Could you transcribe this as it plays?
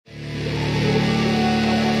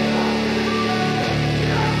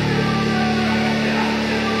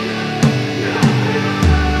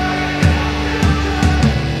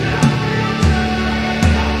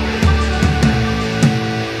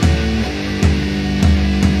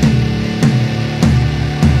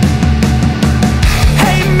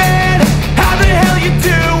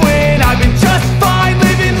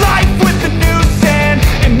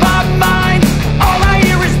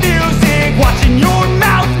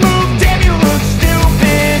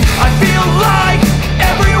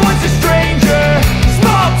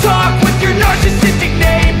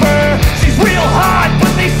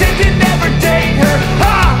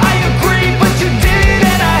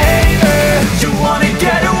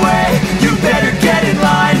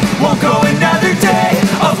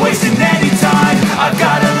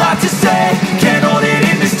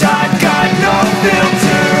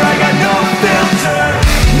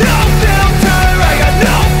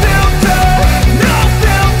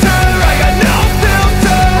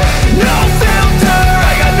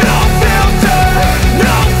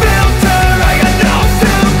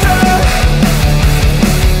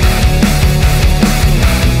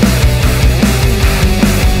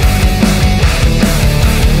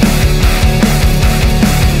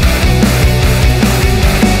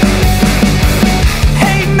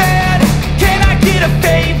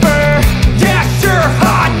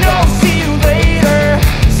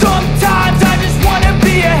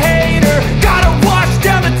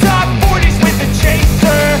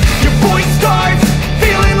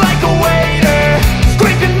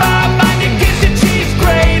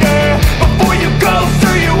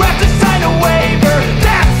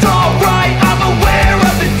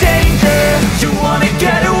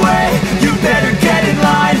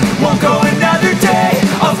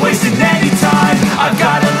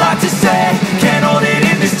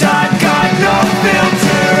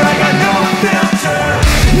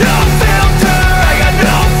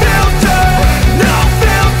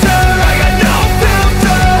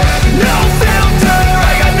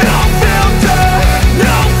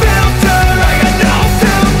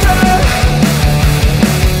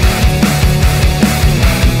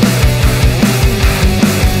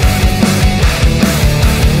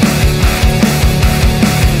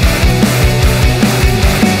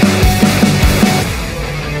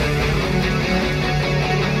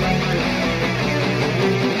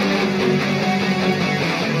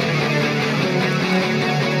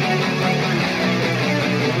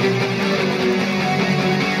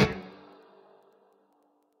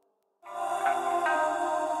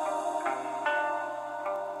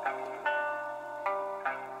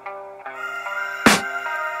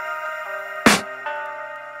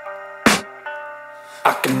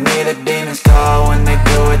can hear the demons call when they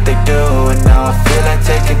do what they do. And now I feel like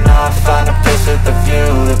taking off, find a place with a view.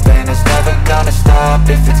 The pain is never gonna stop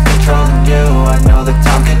if it's controlling you. I know that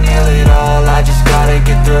time can heal it all, I just gotta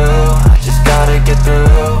get through. I just gotta get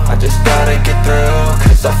through, I just gotta get through.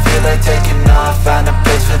 Cause I feel like taking off, find a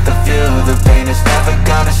place with a view. The pain is never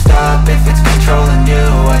gonna stop if it's controlling you.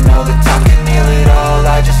 I know that time can heal it all,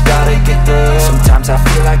 I just gotta get through. Sometimes I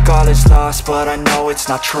feel like all is lost, but I know it's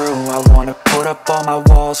not true. I wanna put up all my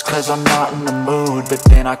walls cause I'm not in the mood, but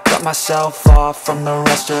then I cut myself off from the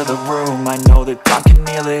rest of the room. I know that time can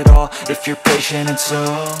heal it all if you're patient and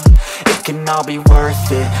soon it can all be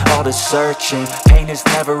worth it, all the searching. Pain is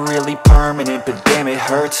never really permanent, but damn it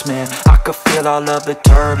hurts, man. I could feel all of the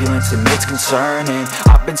turbulence and it's concerning.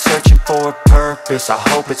 I've been searching for a purpose, I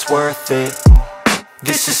hope it's worth it.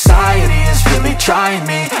 This society is really trying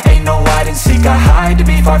me. Ain't no hide and seek, I hide to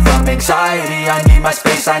be far from anxiety. I need my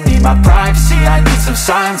space, I need my privacy. I need some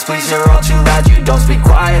silence, please, you're all too loud. You don't speak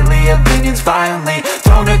quietly, opinions violently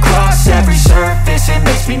thrown across every surface. It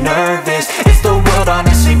makes me nervous, is the world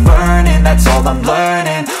honestly burning? That's all I'm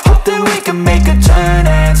learning. Hope that we can make a turn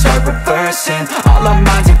and start reversing all our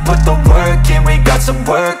minds and put the work in. We got some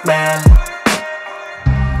work, man.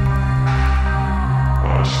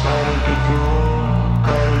 I started to go.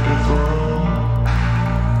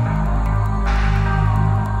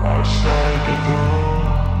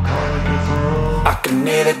 I can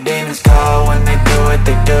hear the demons call when they do what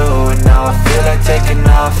they do. And now I feel like taking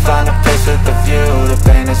off, find a place with a view. The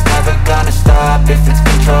pain is never gonna stop if it's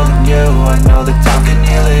controlling you. I know that time can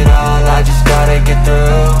heal it all, I just gotta get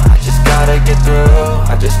through. I just gotta get through,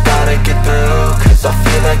 I just gotta get through. Cause I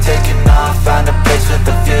feel like taking off, find a place with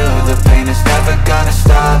a view. The pain is never gonna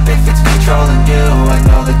stop if it's controlling you. I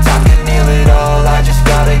know that time can heal it all, I just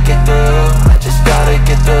gotta get through. I just gotta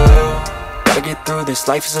get through. Gotta get through this,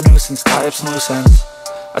 life is a nuisance, tie up some loose ends.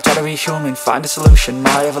 I try to be human, find a solution,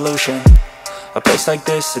 my evolution. A place like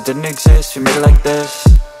this, it didn't exist, we made it like this.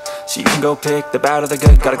 So you can go pick the bad or the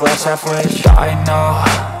good, got a glass halfway. I know,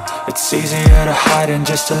 it's easier to hide than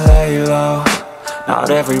just to lay low. Not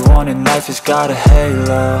everyone in life has got a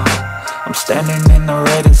halo. I'm standing in the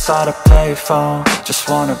red inside a payphone, just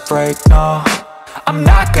wanna break, no. I'm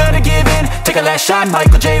not gonna give in, take a last shot,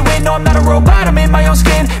 Michael J. Win. No, I'm not a robot, I'm in my own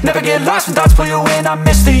skin. Never get lost when thoughts pull you in. I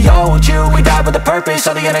miss the old you, we died with a purpose.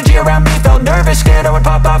 All the energy around me felt nervous, scared I would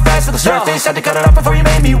pop out fast to the surface. Had to cut it off before you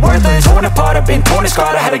made me worthless. Torn apart, I've been torn and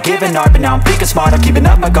scarred. I had a given art, but now I'm thinking smart. I'm keeping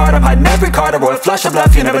up my guard, I'm hiding every card. A royal flush of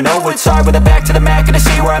love, you never know what's hard. With a back to the mat, gonna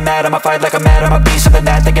see where I'm at. I'ma fight like I'm mad, I'ma be something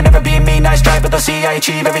that they can never be me. Nice try, but they'll see I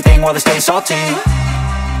achieve everything while they stay salty.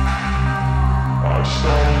 I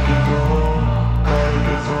started to go.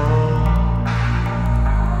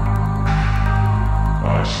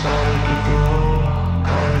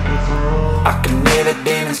 I can hear the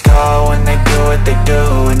demons call when they do what they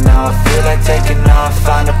do. And now I feel like taking off,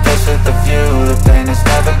 find a place with a view. The pain is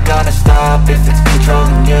never gonna stop if it's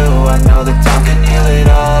controlling you. I know that time can heal it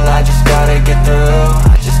all, I just gotta get through.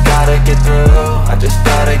 I just gotta get through, I just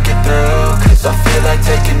gotta get through. Cause I feel like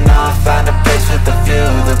taking off, find a place with a view.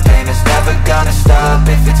 The pain is never gonna stop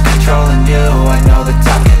if it's controlling you. I know that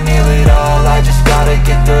time can heal it all, I just gotta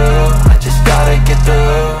get through. I just gotta get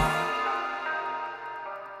through.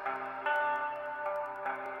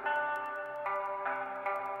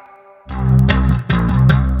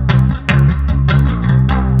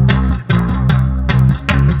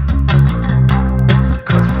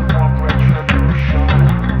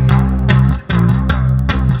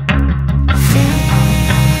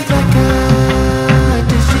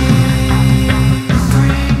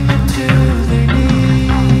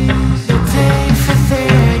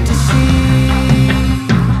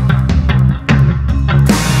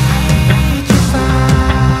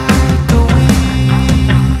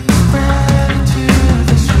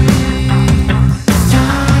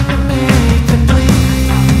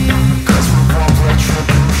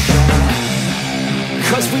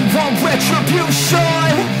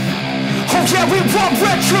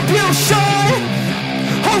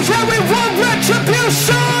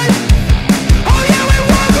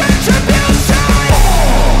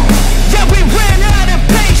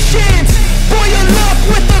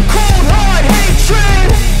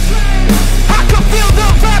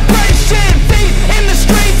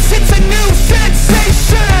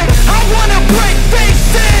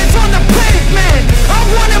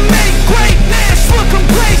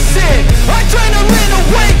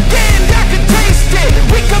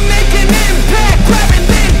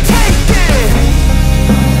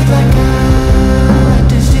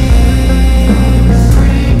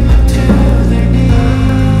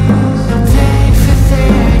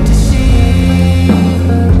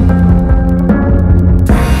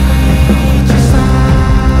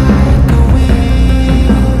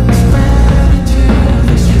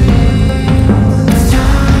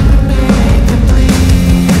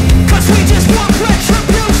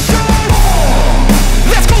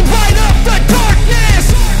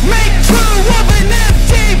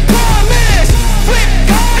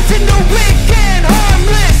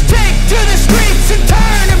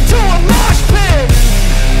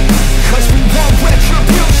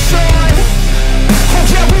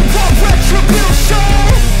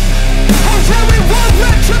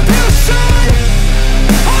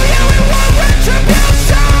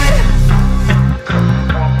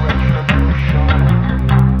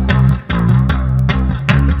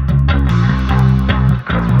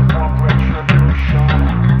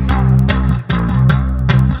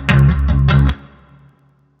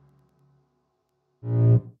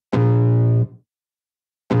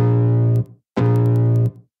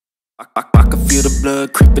 I can feel the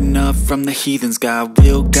blood creeping up from the heathens. Got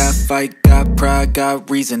will, got fight, got pride, got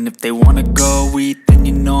reason. If they wanna go eat, then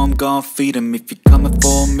you know I'm gon' feed them. If you're coming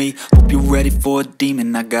for me, hope you're ready for a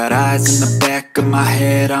demon. I got eyes in the back of my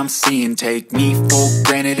head, I'm seeing. Take me for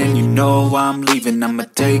granted and you know I'm leaving. I'ma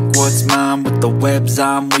take what's mine with the webs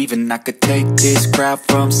I'm weaving. I could take this crowd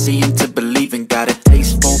from seeing to believing. Got a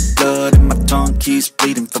taste for blood and my tongue keeps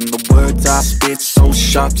bleeding from the words I spit. So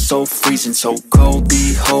sharp, so freezing, so cold.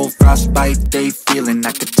 Behold, frostbite they feeling.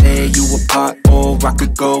 I could tear you apart or I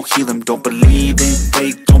could go heal them. Don't believe in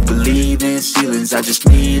fate, don't believe in ceilings. I just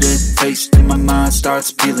need a taste and my mind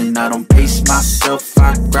starts peeling. I don't pace myself,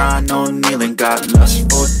 I grind on kneeling. Got lust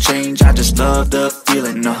for change, I just love the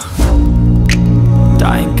feeling.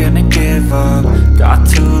 I ain't gonna give up. Got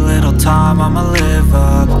too little time, I'ma live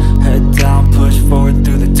up. Head down, push forward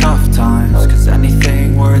through the tough times. Cause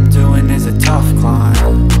anything worth doing is a tough climb.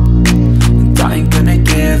 And I ain't gonna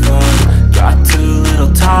give up. Got too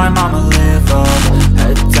little time, I'ma live up.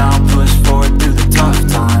 Head down, push forward through the tough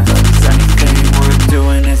times. Cause anything worth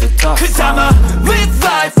doing is a tough climb. Cause I'ma live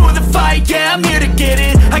life for the fight, yeah, I'm here to get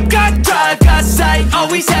it. I got drive, got sight,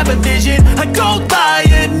 always have a vision. I go by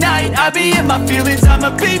at night, I be in my feelings. I'ma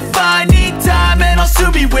be fine, need time and I'll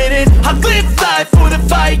soon be winning. I live life for the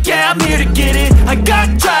fight, yeah, I'm here to get it. I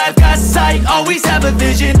got drive, got sight, always have a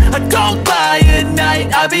vision. I go by at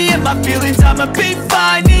night, I be in my feelings. I'ma be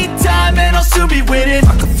fine, need time and I'll soon be winning.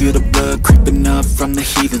 I can feel the blood creeping up from the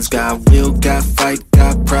heathens. Got will, got fight,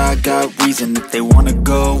 got pride, got reason. If they wanna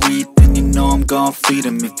go eat, then you know I'm gon' feed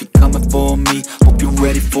them. If you're coming for me, hope you're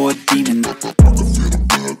ready for a demon. I can feel the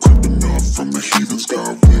blood creeping up from the heathens.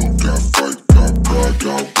 Got will, got fight, got pride,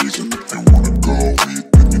 got reason. If they wanna go eat,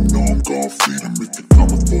 then you know I'm gon' feed them. If you're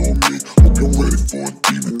coming for me, hope you're ready for a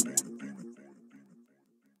demon.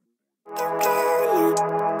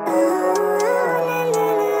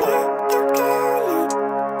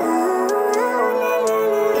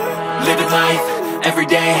 Living life, every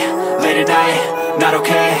day, late at night, not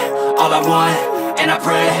okay. All I want, and I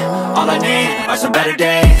pray, all I need are some better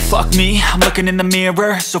days. Fuck me, I'm looking in the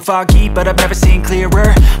mirror, so foggy, but I've never seen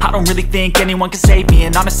clearer. I don't really think anyone can save me,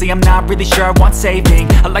 and honestly I'm not really sure I want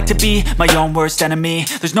saving. I like to be my own worst enemy.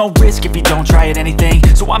 There's no risk if you don't try at anything,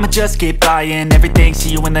 so I'ma just keep buying everything. See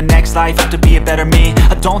you in the next life, have to be a better me.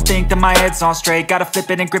 I don't think that my head's on straight, gotta flip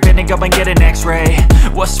it and grip it and go and get an x-ray.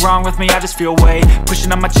 What's wrong with me? I just feel weight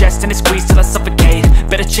pushing on my chest and it squeezes till I suffocate.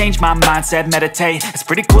 Better change my mindset, meditate. It's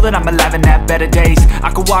pretty cool that I'm alive and have better days.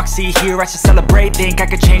 I could walk, see, hear, I should celebrate. Think I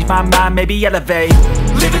could change my mind, maybe elevate.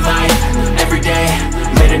 Living life, every day,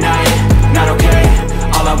 late at night, not okay.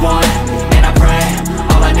 All I want, and I pray,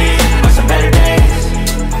 all I need are some better days.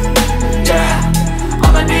 Yeah,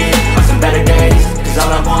 all I need are some better days. Cause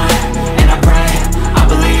all I want, and I pray, I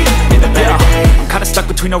believe in the better days. I'm kinda stuck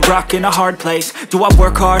between a rock and a hard place. Do I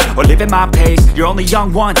work hard or live at my pace? You're only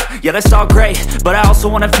young once, yeah that's all great, but I also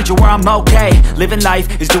want a future where I'm okay. Living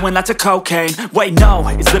life is doing lots of cocaine. Wait no,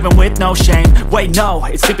 it's living with no shame. Wait no,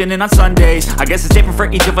 it's sleeping in on Sundays. I guess it's different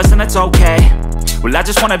for each of us and that's okay. Well I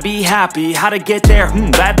just wanna be happy, how to get there?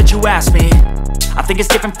 Glad that you asked me. I think it's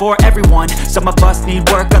different for everyone. Some of us need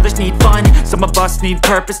work, others need fun. Some of us need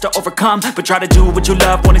purpose to overcome. But try to do what you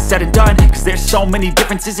love when it's said and done. Cause there's so many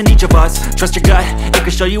differences in each of us. Trust your gut, it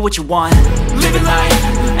can show you what you want. Living life,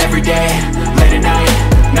 every day, late at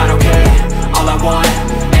night, not okay. All I want,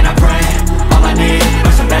 and I pray, all I need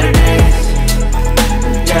are some better days.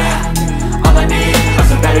 Yeah, all I need are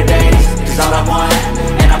some better days. Cause all I want,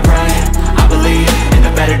 and I pray, I believe in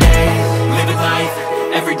the better days. Living life,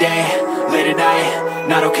 every day, late at night,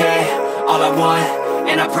 not okay. All I want,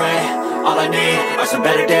 and I pray, all I need are some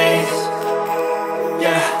better days.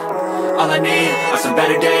 Yeah, all I need are some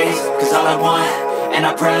better days. Cause all I want, and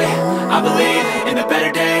I pray, I believe in the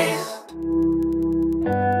better days.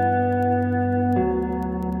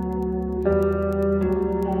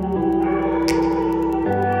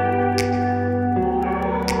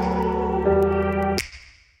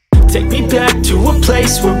 Take me back to a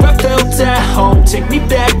place where I felt at home. Take me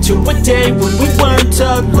back to a day when we weren't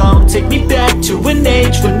alone. Take me back to an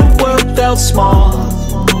age when the world felt small.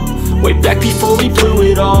 Way back before we blew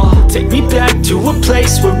it all. Take me back to a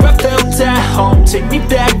place where I felt at home. Take me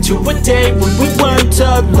back to a day when we weren't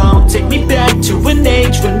alone. Take me back to an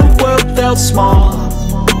age when the world felt small.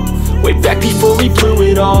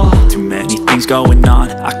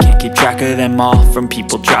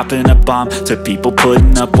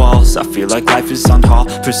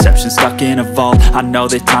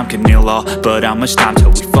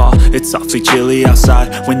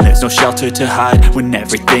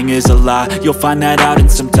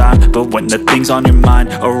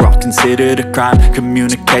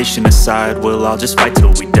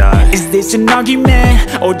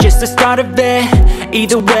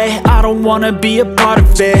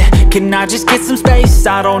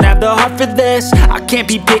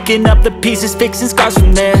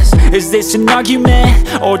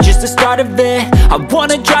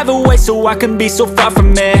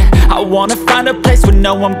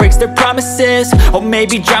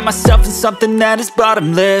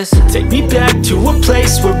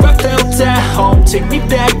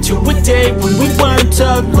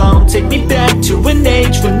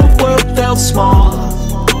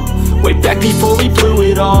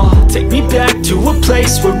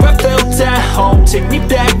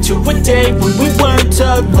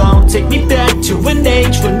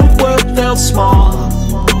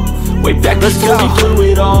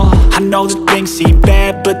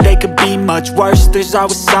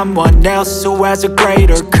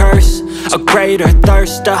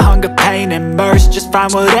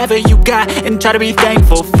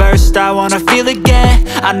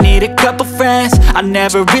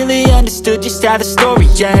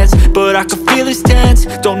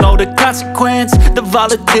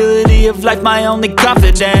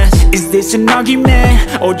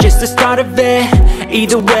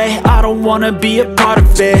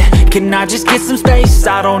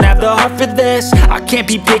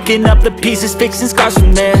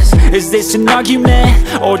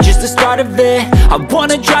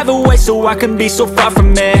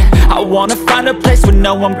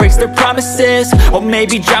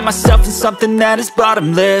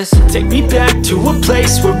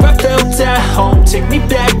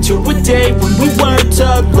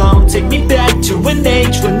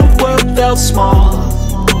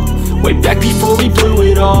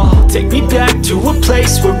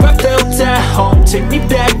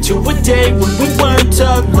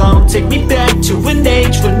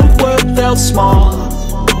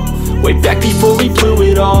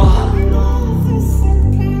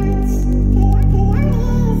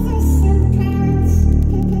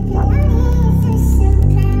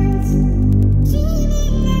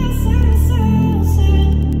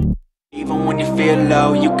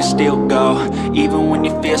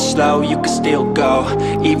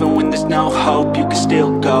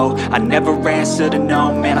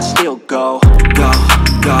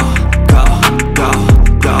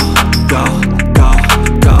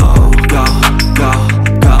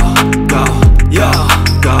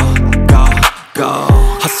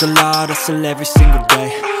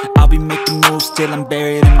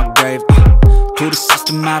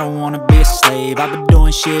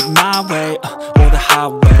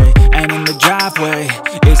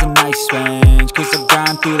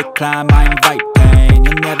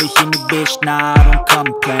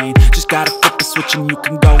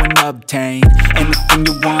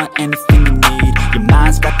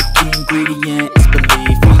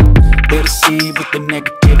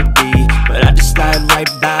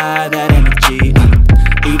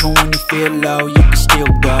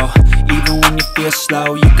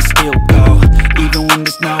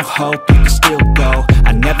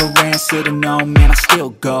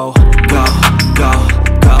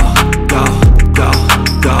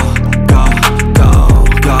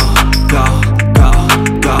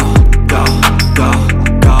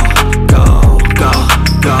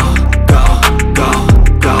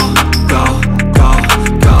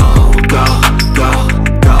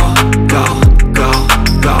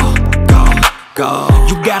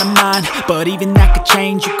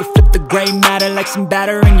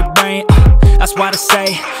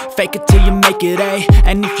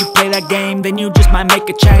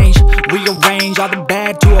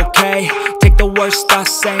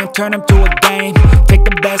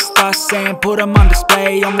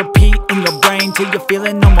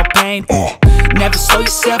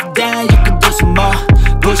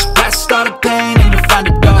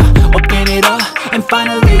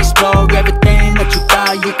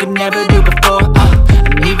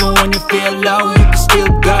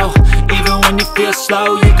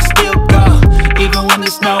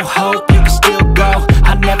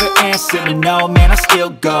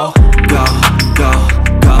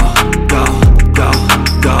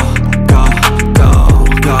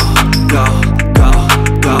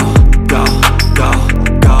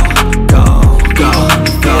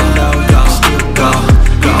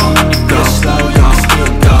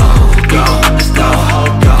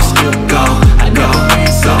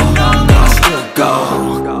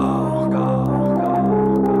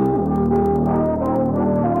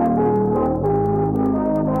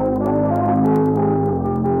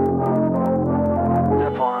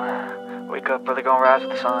 up, really gonna rise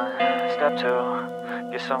with the sun. Step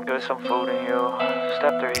 2, get some good, some food in you.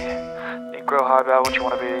 Step 3, think real hard about what you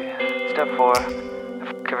wanna be. Step 4,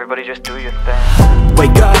 everybody just do your thing.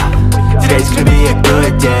 Wake up, today's gonna be a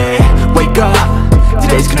good day. Wake up,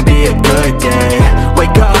 today's gonna be a good day.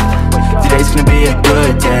 Wake up, today's gonna be a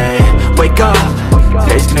good day. Wake up,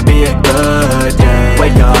 today's gonna be a good day.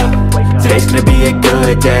 Wake up, today's gonna be a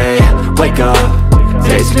good day. Wake up,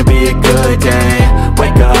 today's gonna be a good day.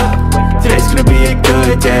 Wake up, today's gonna be a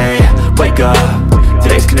good day. Wake up,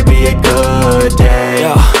 today's gonna be a good day.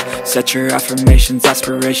 Yo, set your affirmations,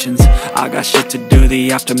 aspirations. I got shit to do,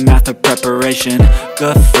 the aftermath of preparation.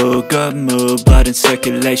 Good food, good mood, blood in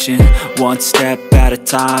circulation. One step at a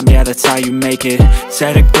time, yeah, that's how you make it.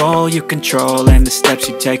 Set a goal you control and the steps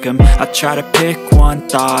you take them. I try to pick one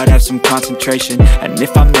thought, have some concentration. And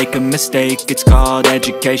if I make a mistake, it's called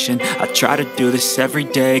education. I try to do this every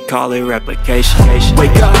day, call it replication.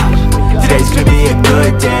 Wake up, today's gonna be a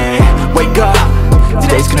good day. Wake up,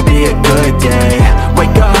 today's gonna be a good day.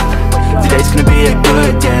 Wake up, today's gonna be a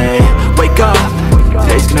good day. Wake up,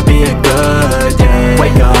 today's gonna be a good day.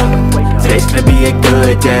 Wake up, today's gonna be a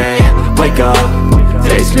good day. Wake up,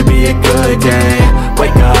 today's gonna be a good day.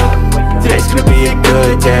 Wake up, today's gonna be a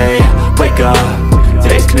good day. Wake up,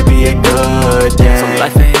 today's gonna be a good day. So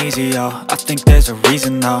life ain't easy, yo, I think there's a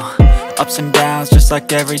reason though. Ups and downs, just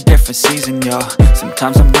like every different season, yo.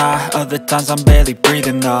 Sometimes I'm high, other times I'm barely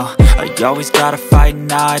breathing, though. I always gotta fight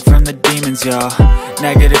and hide from the demons, yo.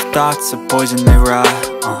 Negative thoughts are poison, they rot.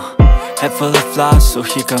 Head full of flaws, so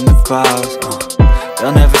here come the clouds.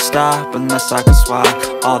 They'll never stop unless I can swap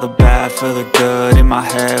all the bad for the good in my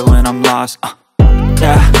head when I'm lost.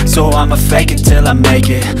 Yeah, so I'ma fake it till I make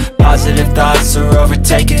it. Positive thoughts are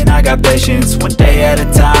overtaken, I got patience. One day at a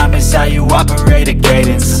time is how you operate a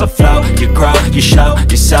cadence. A flow, you grow, you show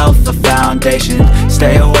yourself a foundation.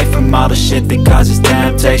 Stay away from all the shit that causes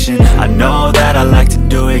temptation. I know that I like to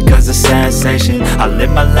do it cause of sensation. I live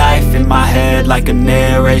my life in my head like a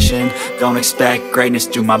narration. Don't expect greatness,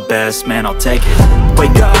 do my best, man, I'll take it.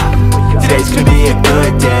 Wake up, today's gonna be a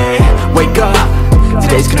good day. Wake up,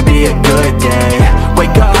 today's gonna be a good day.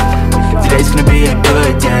 Wake up, today's gonna be a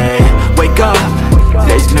good day. Wake up,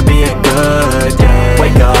 today's gonna be a good day.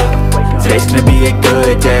 Wake up, today's gonna be a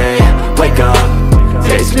good day. Wake up,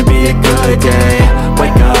 today's gonna be a good day.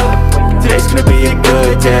 Wake up, today's gonna be a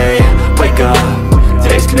good day. Wake up,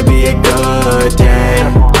 today's gonna be a good day.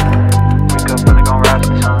 Wake up, really gonna rise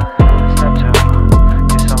with the sun. Step 2,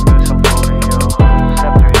 get some good, some food in you.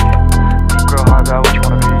 Step 3, think real hard about what you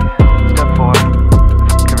wanna be. Step 4,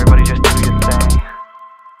 everybody just do your thing.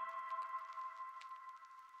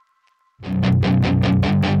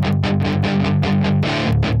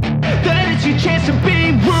 That is your chance to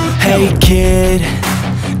be ruthless. Hey kid,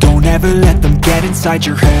 don't ever let them get inside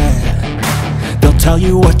your head. They'll tell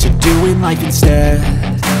you what to do in life instead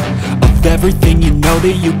of everything you know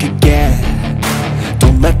that you could get.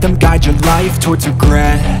 Don't let them guide your life towards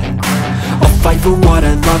regret. I'll fight for what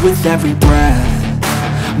I love with every breath.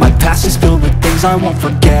 My past is filled with things I won't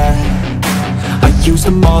forget. I use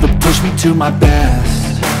them all to push me to my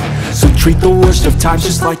best. So treat the worst of times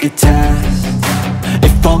just like a test.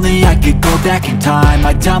 If only I could go back in time,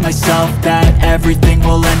 I'd tell myself that everything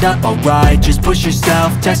will end up alright. Just push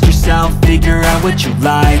yourself, test yourself, figure out what you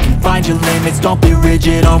like, and find your limits, don't be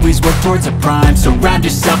rigid, always work towards a prime. Surround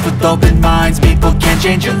yourself with open minds, people can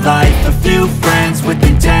change your life. A few friends with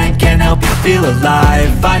intent can help you feel alive.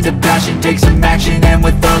 Find a passion, take some action, and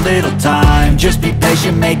with a little time, just be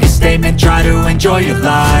patient, make a statement, try to enjoy your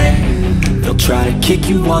life. They'll try to kick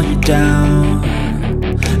you while you're down.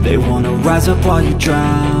 They wanna rise up while you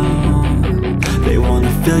drown. They wanna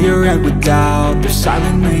fill your head with doubt. They're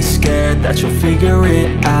silently scared that you'll figure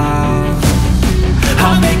it out.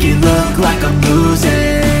 I'll make it look like I'm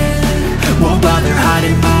losing, won't bother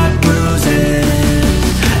hiding my bruises.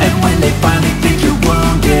 And when they finally think you're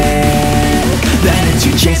wounded, then it's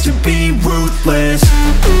your chance to be ruthless.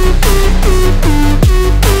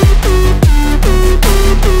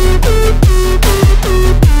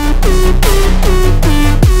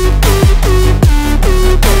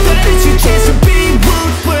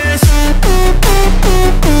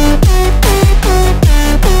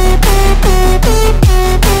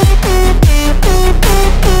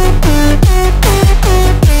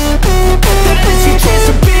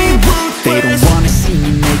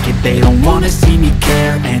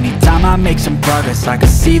 Make some progress, I can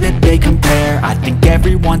see that they compare. I think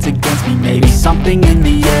everyone's against me, maybe something in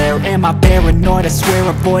the air. Am I paranoid? I swear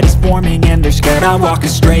a void is forming and they're scared. I walk a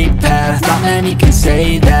straight path, not many can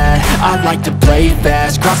say that. I like to play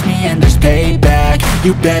fast, cross me and there's payback.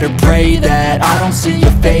 You better pray that I don't see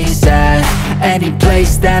your face at any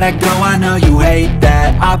place that I go. I know you hate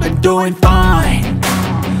that. I've been doing fine,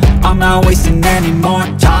 I'm not wasting any more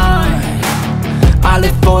time. I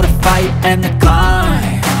live for the fight and the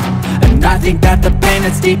climb, and I think that the pain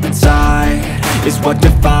that's deep inside is what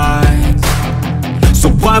defines. So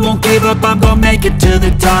I won't give up, I'm gonna make it to the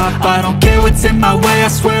top. I don't care what's in my way, I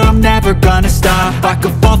swear I'm never gonna stop. I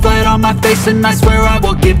could fall flat on my face and I swear I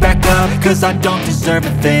will get back up, cause I don't deserve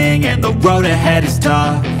a thing and the road ahead is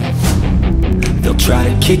tough. They'll try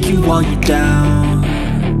to kick you while you're down,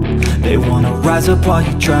 they wanna rise up while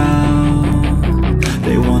you drown.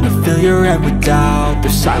 They wanna fill your head with doubt,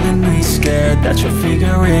 they're silently scared that you'll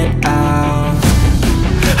figure it out.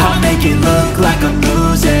 I'll make it look like I'm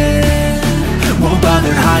losing, won't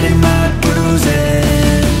bother hiding my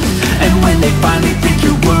bruises. And when they finally think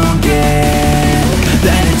you're wounded,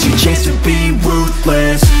 then it's your chance to be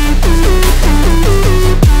ruthless.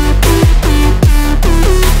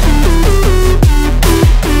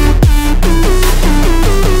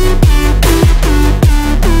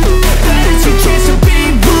 Then it's your chance to be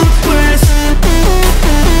ruthless.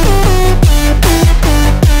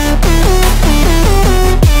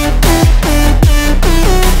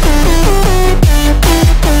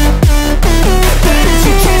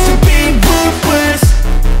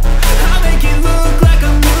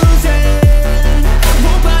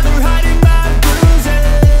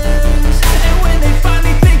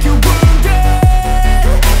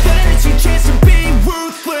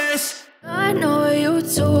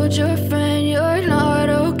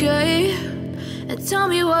 Tell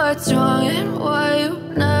me what's wrong and why you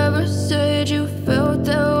never said you felt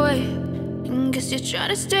that way. And guess you're trying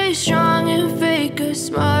to stay strong and fake a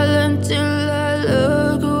smile until I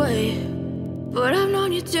look away. But I've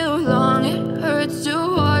known you too long, it hurts to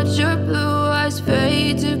watch your blue eyes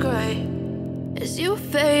fade to gray as you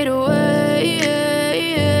fade away,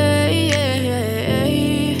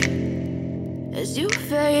 as you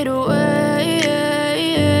fade away.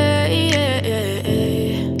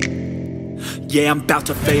 Yeah, I'm about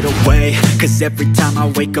to fade away, cause every time I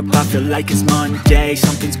wake up I feel like it's Monday.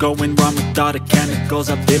 Something's going wrong with all the chemicals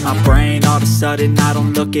up in my brain. All of a sudden I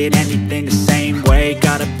don't look at anything the same way.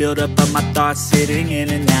 Got a buildup of my thoughts sitting in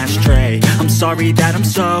an ashtray. I'm sorry that I'm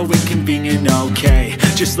so inconvenient, okay.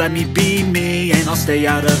 Just let me be me and I'll stay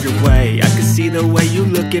out of your way. I can see the way you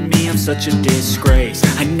look at me, I'm such a disgrace.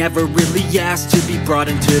 I never really asked to be brought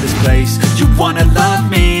into this place. You wanna love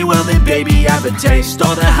me? Well then baby I have a taste.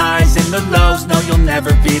 All the highs and the lows, no, you'll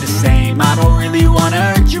never be the same. I don't really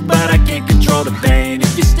wanna hurt you, but I can't control the pain.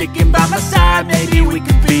 If you're sticking by my side, maybe we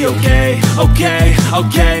could be okay.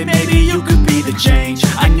 Okay, maybe you could be the change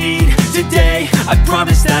I need today. I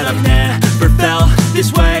promise that I've never felt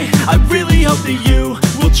this way. I really hope that you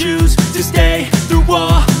will choose to stay through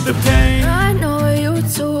all the pain. I know you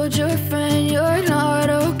told your friend you're not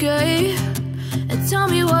okay, and tell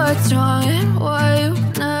me what's wrong and why you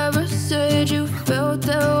never said you felt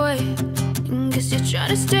that way. Guess you're trying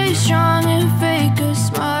to stay strong and fake a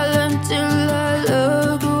smile until I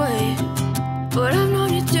look away. But I've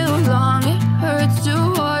known you too long, it hurts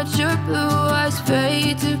to watch your blue eyes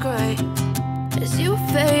fade to gray as you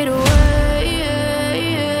fade away,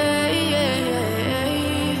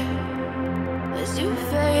 as you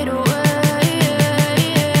fade away,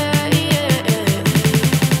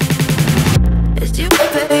 as you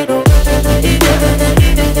fade away.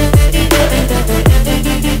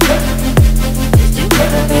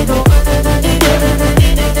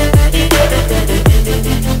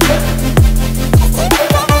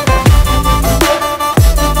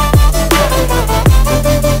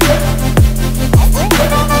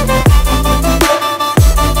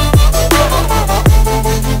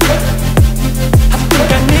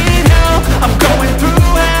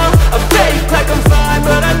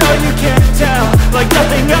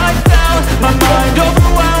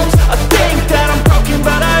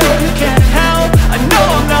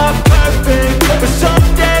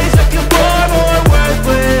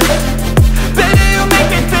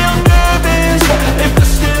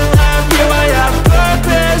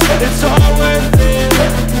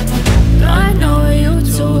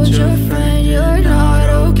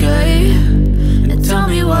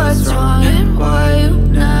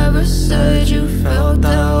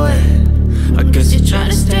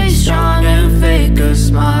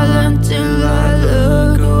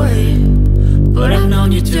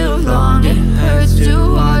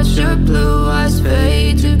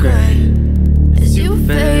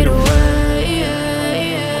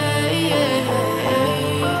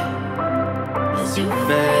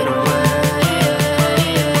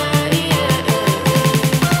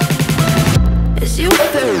 as you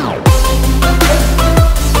feel.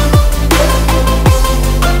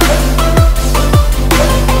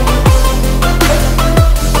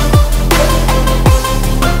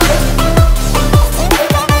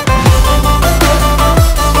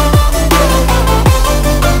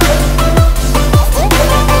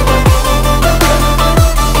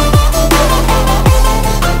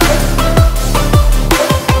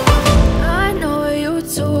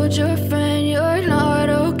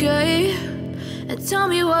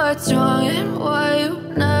 What's wrong and why you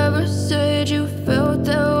never said you felt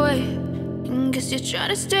that way? And guess you're trying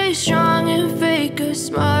to stay strong and fake a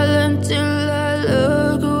smile until I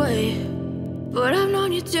look away. But I've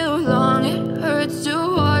known you too long, it hurts to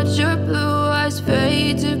watch your blue eyes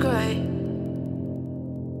fade to gray.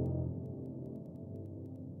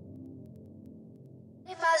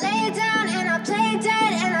 If I lay down and I play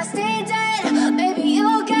dead and I stay dead, maybe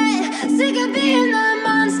you'll get sick of being the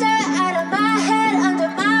monster out of my head, under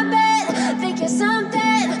my bed, thinking something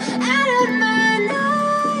out of my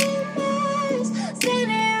nightmares, seen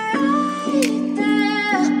it right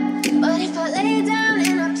there. But if I lay down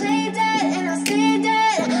and I play dead and I stay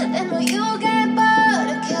dead, then will you get bored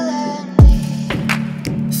of killing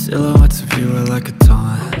me? Silhouettes of you are like a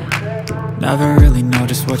taunt. Never really know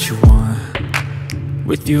just what you want.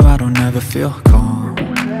 With you I don't ever feel calm.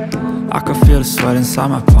 I can feel the sweat inside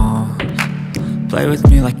my palms. Play with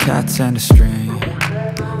me like cats and a string.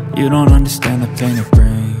 You don't understand the pain it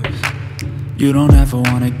brings. You don't ever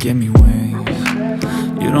wanna give me wings.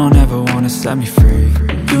 You don't ever wanna set me free.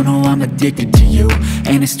 You know I'm addicted to you,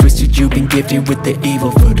 and it's twisted, you've been gifted with the evil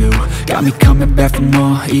voodoo. Got me coming back for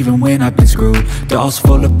more, even when I've been screwed. Dolls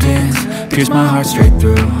full of pins, pierce my heart straight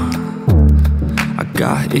through. I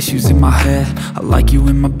got issues in my head, I like you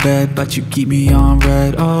in my bed, but you keep me on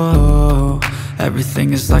red. Oh,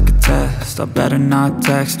 everything is like a test, I better not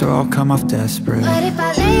text or I'll come off desperate. But if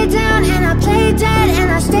I lay down and I play dead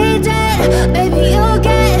and I stay dead, baby you'll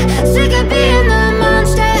get sick of being the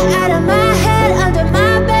monster out of my head, under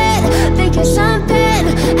my bed, thinking something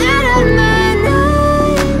out of my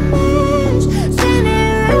nightmares, seen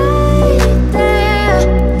it right there.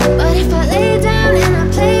 But if I lay down and I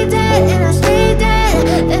play dead and I stay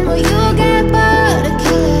dead, then will you get bored of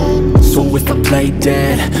killing me? So if I play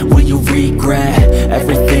dead, will you regret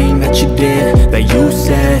everything that you did, that you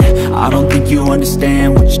said? I don't think you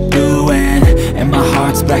understand what you're doing, and my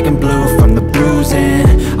heart's black and blue from the bruising.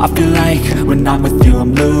 I feel like when I'm with you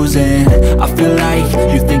I'm losing. I feel like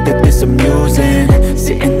you think that this amusing,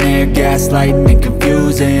 sitting there gaslighting and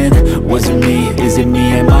confusing. Was it me? Is it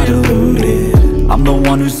me? Am I deluded? I'm the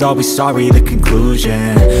one who's always sorry, the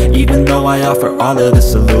conclusion, even though I offer all of the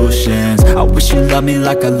solutions. I wish you loved me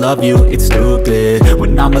like I love you, it's stupid.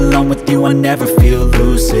 When I'm alone with you I never feel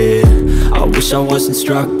lucid. I wish I wasn't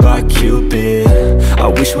struck by Cupid. I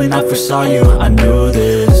wish when I first saw you I knew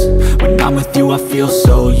this. When I'm with you I feel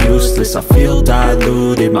so useless, I feel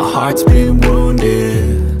diluted, my heart's been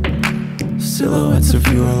wounded. Silhouettes of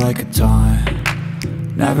you are like a taunt.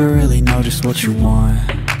 Never really know just what you want.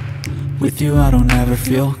 With you I don't ever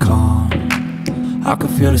feel calm. I can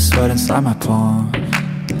feel the sweat inside my palms.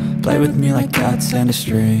 Play with me like cats and a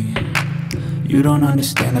string. You don't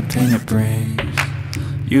understand the pain it brings.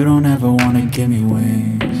 You don't ever wanna give me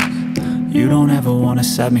wings. You don't ever wanna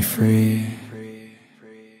set me free.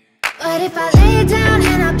 But if I lay down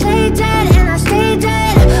and I play dead and I stay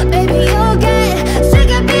dead, baby you'll get sick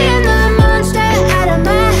of being the monster out of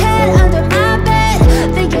my head, under my bed,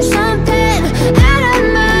 thinking something out of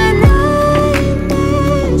my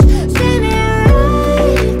nightmares, seen it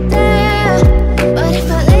right there. But if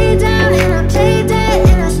I lay down and I play dead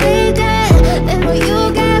and I stay dead, then will you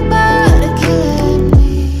get bored of killing me?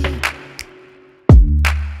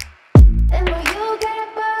 Then will you get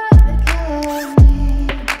bored of killing me?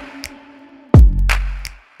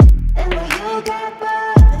 Then will you get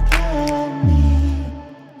bored of killing me?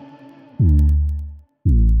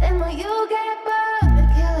 Then will you get bored of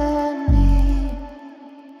killing me?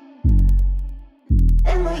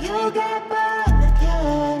 Then will you get bored of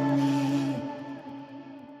killing me?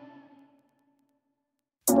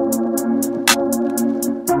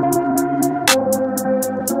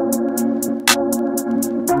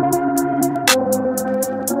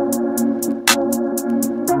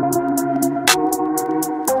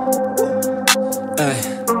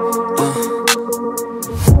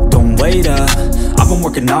 Don't wait up, I've been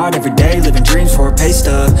working hard every day, living dreams for a pay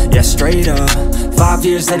stub. Yeah, straight up. 5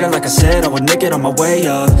 years later, like I said, I would make it on my way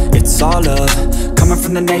up. It's all up, coming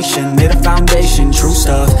from the nation, lay the foundation, true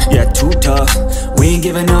stuff, yeah, too tough. We ain't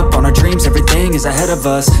giving up on our dreams, everything is ahead of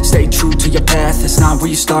us. Stay true to your path, it's not where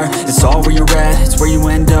you start, it's all where you're at. It's where you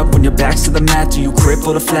end up when your back's to the mat. Do you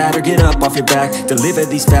cripple to flat or get up off your back? Deliver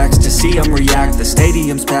these facts to see them react. The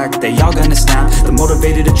stadium's packed, they all gonna snap. The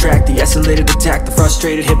motivated attract, the escalated attack. The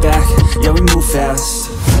frustrated hit back, yeah, we move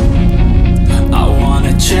fast. I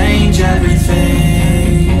wanna change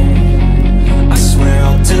everything, I swear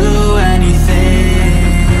I'll do anything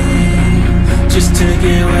just to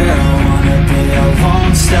get where I wanna be. I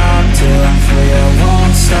won't stop till I'm free, I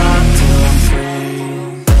won't stop till I'm free.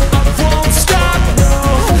 I won't stop, no,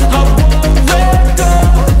 I won't let go.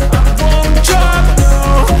 I won't drop, no,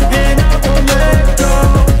 and I won't let go.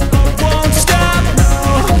 I won't stop, no,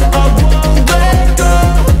 I won't let go.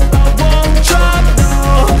 I won't drop, no,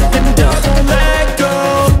 and I won't let go.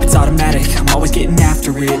 It's automatic, I'm always getting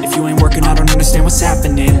after it. If you ain't working, I don't understand what's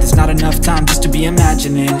happening. There's not enough time just to be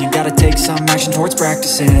imagining. You gotta take some action towards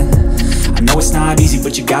practicing. I know it's not easy,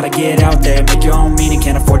 but you gotta get out there. Make your own meaning,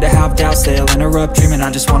 can't afford to have doubts. They'll interrupt dreaming, I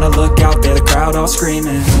just wanna look out there. The crowd all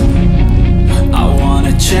screaming. I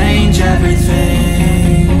wanna change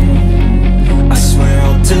everything, I swear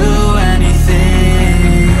I'll do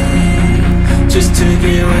anything just to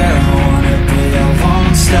get where I wanna be. I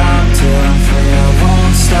won't stop till I'm free, I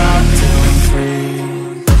won't stop till I'm free.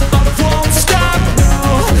 I won't stop, no,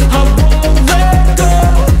 I won't let go.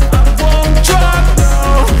 I won't drop, no,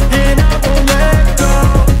 and I won't let go.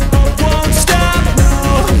 I won't stop, no,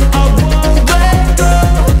 I won't let go.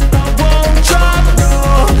 I won't drop, no,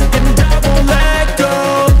 and I won't let go.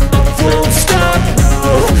 I won't stop, no,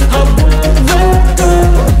 I won't let go.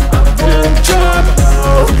 I won't drop, no,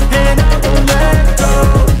 and I won't let go.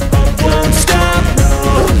 I won't stop, no,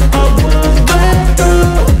 I won't let go.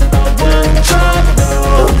 I won't drop, no,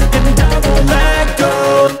 and I won't let go.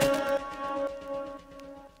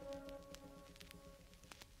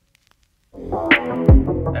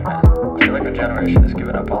 Hey man, I feel like our generation has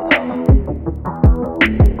given up on love.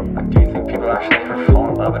 Like, do you think people actually ever fall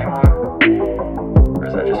in love anymore? Or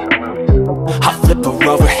is that just for movies? I flip her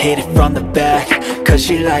over, hit it from the back, cause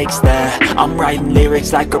she likes that. I'm writing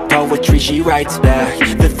lyrics like her poetry, she writes back.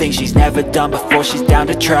 The things she's never done before, she's down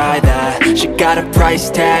to try that. She got a price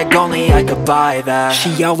tag, only I could buy that.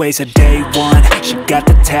 She always a day one, she got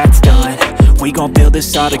the tats done. We gon' build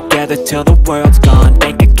this all together till the world's gone.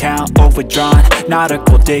 Bank account overdrawn, not a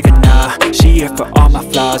gold digger, nah. She here for all my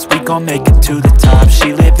flaws, we gon' make it to the top.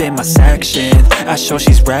 She live in my section, I show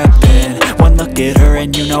she's reppin'. One look at her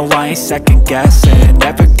and you know I ain't second guessing.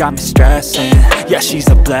 Never got me stressing, yeah, she's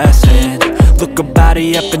a blessing. Look her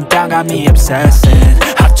body up and down, got me obsessing.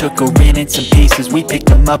 I took her in some pieces, we picked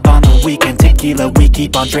them up on the weekend. Tequila, we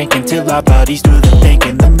keep on drinking till our bodies do the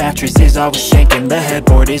thinking. The mattress is always sinking, the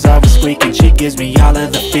headboard is always squeaking. She gives me all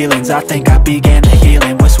of the feelings, I think I began the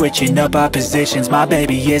healing. We're switching up our positions, my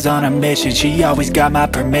baby is on a mission. She always got my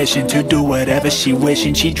permission to do whatever she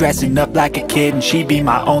wishing. She dressing up like a kid and she be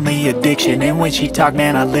my only addiction. And when she talk,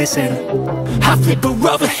 man, I listen. I flip her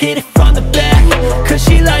over, hit it from the back, cause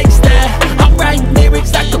she likes that. I'm writing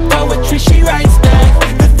lyrics like a poetry, she writes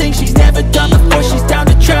back. The things she's never done before, she's down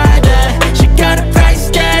to try that. She got a price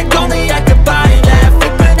tag, only I could buy that.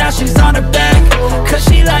 Flip her now, she's on her back, cause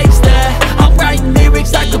she likes that. I'm writing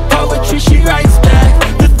lyrics like a poetry, she writes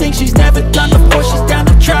back. The things she's never done before, she's down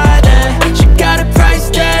to try that. She got a price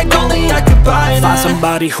tag, only I could buy that. Find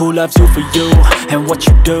somebody who loves you for you and what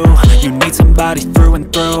you do. You need somebody through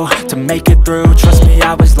and through to make it through. Trust me,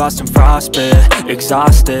 I was lost in frostbite,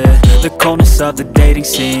 exhausted. The coldness of the dating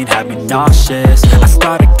scene had me nauseous. I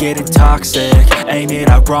started getting toxic, ain't it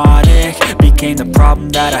ironic? Became the problem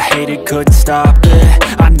that I hated, couldn't stop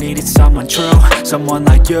it. I needed someone true, someone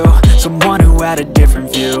like you, someone who had a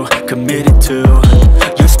different view, committed to.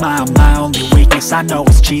 Your smile, my only weakness. I know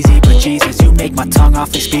it's cheesy, but Jesus, you make my tongue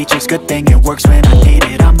awfully speechless. Good thing it works when I need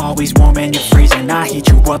it. I'm always warm and you're freezing, I heat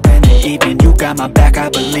you up in the evening. You got my back, I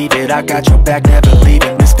believe it, I got your back, never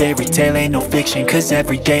leaving. This fairy tale ain't no fiction, cause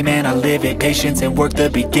every day, man, I live it. Patience and work the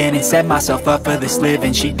beginning, set myself up for this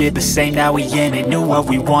living. She did the same, now we in it. Knew what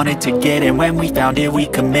we wanted to get, and when we found it, we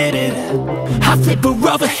committed. I flip her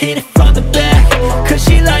over, hit it from the back, cause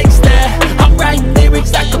she likes that. I'm writing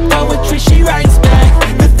lyrics like a poetry, she writes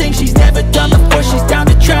back. The things she's never done before, she's down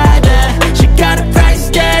to try that. She got a price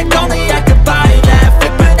tag, only I could buy that.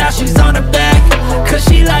 Flip her now, she's on her back, cause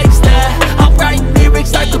she likes that. I'm writing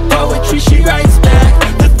lyrics like a poetry, she writes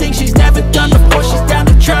back. The things she's never done before, she's down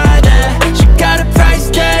to try that. She got a price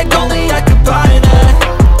tag, only I could buy that.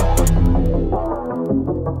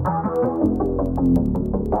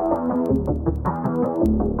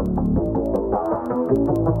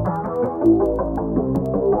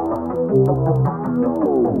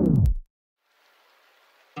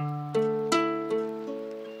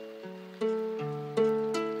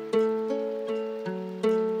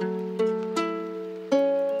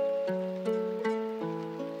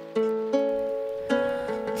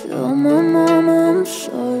 Tell my mama I'm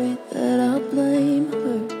sorry that I blame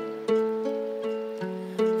her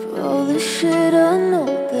for all the shit I know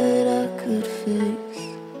that I could fix.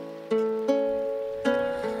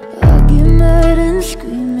 I get mad and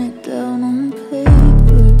scream it down on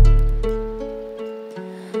paper,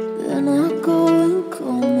 then I go and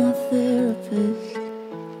call my therapist.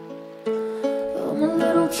 I'm a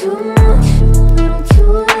little too much, I'm a little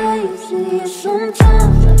too lazy.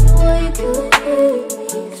 Sometimes I feel like you hate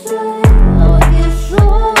me, 'cause I get so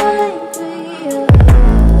angry.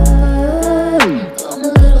 I'm a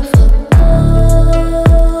little fucked up,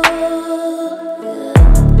 yeah.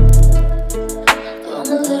 I'm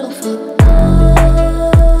a little fucked up, yeah.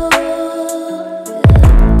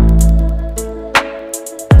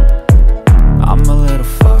 I'm a little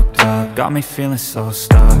fucked up, got me feeling so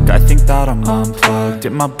stuck. I think that I'm unplugged,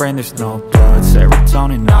 in my brain there's no blood.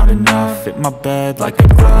 Serotonin not enough, fit my bed like a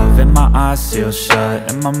glove. And my eyes seal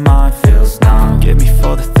shut, and my mind feels numb. Get me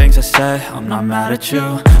for the things I said, I'm not mad at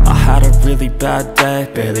you. I had a really bad day,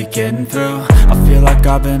 barely getting through. I feel like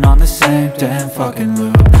I've been on the same damn fucking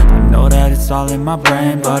loop. I know that it's all in my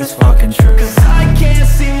brain, but it's fucking true. 'Cause I can't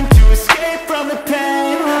seem to escape from the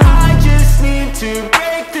pain. I just need to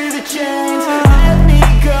break through the chains. Let me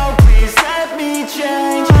go, please let me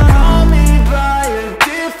change. Call me by a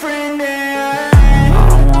different name. I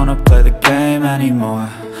don't wanna play the game anymore.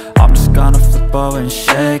 I'm just gonna flip over and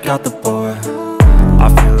shake out the board. I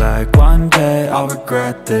feel like one day I'll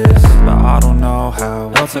regret this, but I don't know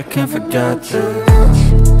how else I can forget this.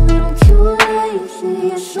 Too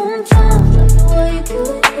lazy. Sometimes I feel like you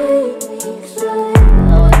hate me, 'cause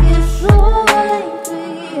I get so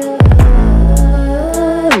angry.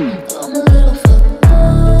 I'm a little fucked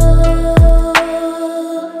up,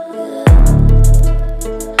 yeah.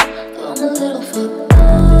 I'm a little fucked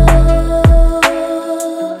up, yeah.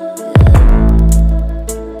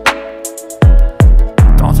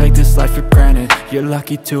 Don't take this life for granted, you're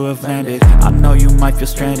lucky to have landed. I know you might feel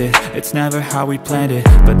stranded, it's never how we planned it.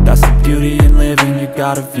 But that's the beauty in living, you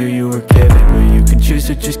got a view you were given. Where you can choose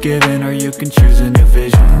to just give in, or you can choose a new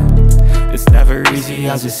vision. It's never easy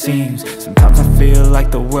as it seems. Sometimes I feel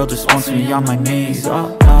like the world just wants me on my knees.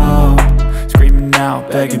 Oh no, screaming out,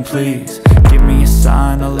 begging please. Give me a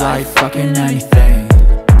sign, a light, fucking anything.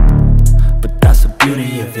 But that's the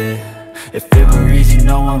beauty of it. If it were easy,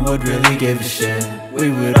 no one would really give a shit. We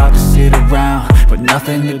would all just sit around with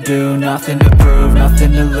nothing to do, nothing to prove,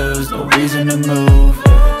 nothing to lose, no reason to move.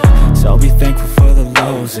 So be thankful for the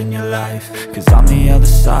lows in your life, 'cause on the other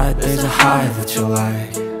side there's a high that you'll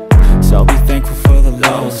like. So be thankful for the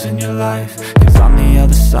lows in your life, 'cause on the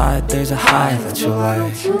other side there's a high that you'll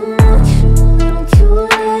like. Too much, I'm a little too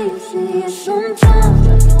lazy. Sometimes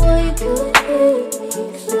I feel like you hate me,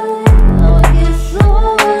 'cause I get so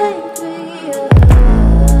angry.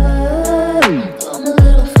 I'm a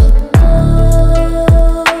little fucked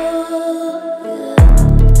up, yeah.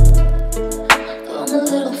 I'm a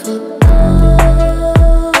little fucked up,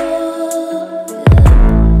 yeah.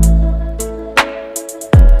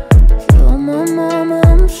 Tell my mama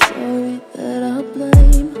I'm sorry that I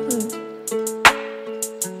blame her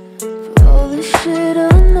for all the shit I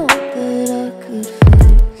know that I could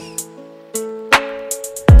fix.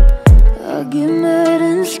 I get mad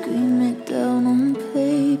and scream it down on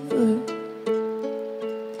paper,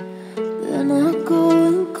 then I go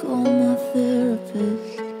and call my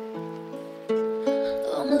therapist.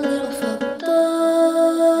 I'm a little fucked up,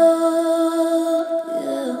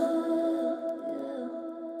 yeah.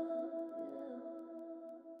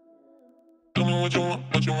 Tell me what you want,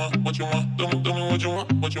 what you want, what you want. Tell me what you want,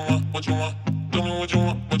 what you want, what you want. Tell me what you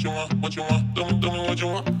want, what you want, what you want. Tell me what you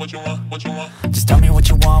want, what you want, what you want. Just tell me what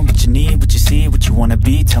you want, what you need, what you see, what you wanna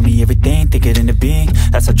be. Tell me everything, think it into being.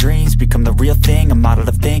 That's how dreams become the real thing. A model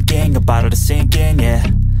of thinking, a bottle to sink in, yeah.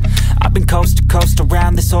 I've been coast to coast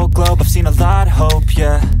around this whole globe. I've seen a lot of hope,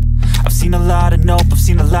 yeah. I've seen a lot of nope, I've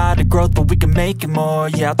seen a lot of growth, but we can make it more,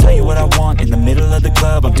 yeah. I'll tell you what I want in the middle of the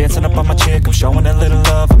club. I'm dancing up on my chick, I'm showing a little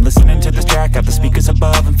love. I'm listening to this track, got the speakers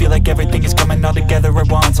above, and feel like everything is coming all together at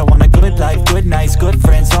once. I want a good life, good nights, good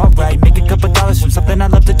friends, alright. Make a couple dollars from something I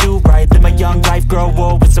love to do right. Live my young life, grow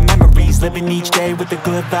old with some memories. Living each day with a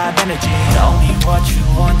good vibe energy. Tell me what you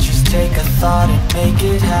want, just take a thought and make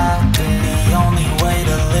it happen. The only way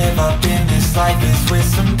to live up in this life is with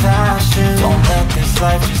some passion. Don't let this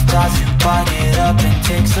life just toss you by, get up and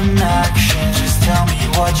take some action. Just tell me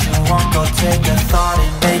what you want, go take a thought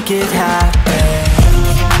and make it happen.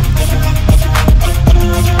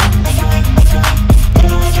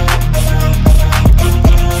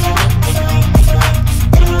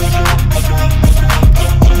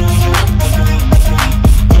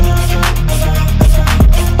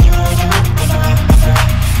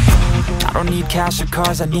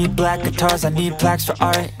 cars, I need black guitars, I need plaques for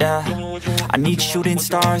art, yeah. I need shooting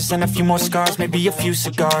stars and a few more scars, maybe a few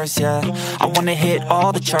cigars, yeah. I wanna hit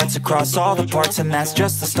all the charts across all the parts, and that's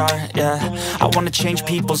just the start, yeah. I wanna change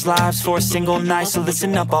people's lives for a single night, so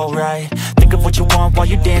listen up, alright. Think of what you want while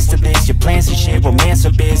you dance to this. Your plans and shit, romance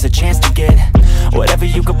or biz, a chance to get whatever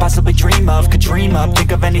you could possibly dream of. Could dream up,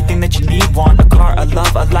 think of anything that you need. Want a car, a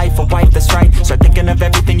love, a life, a wife, that's right. Start thinking of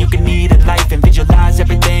everything you can need in life, and visualize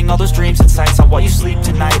everything, all those dreams and sights, on while you sleep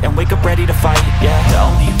tonight and wake up ready to fight, yeah.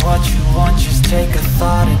 Tell me what you want, just take a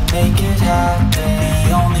thought and make it happen.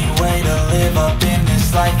 The only way to live up in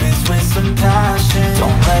this life is with some passion.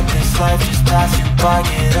 Don't let this life just pass you by,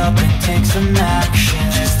 get up and take some action.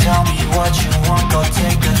 Just tell me what you want, go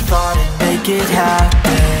take a thought and make it happen.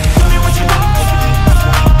 Tell me what you want.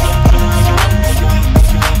 Just tell me what you want.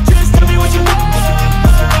 Just tell me what you want.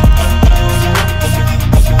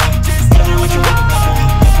 Just tell me what you want.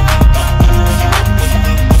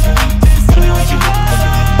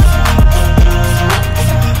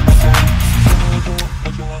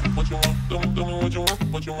 Tell me what you want,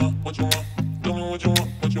 what you want, what you want. Tell me what you want,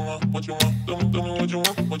 what you want, what you want. Tell me what you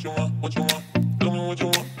want, what you want, what you want. Tell me what you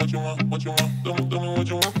want, what you want, what you want. Tell me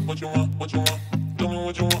what you want, what you want, what you want. Tell me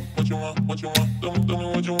what you want, what you want, what you want. Tell me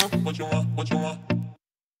what you want, what you want, what you want.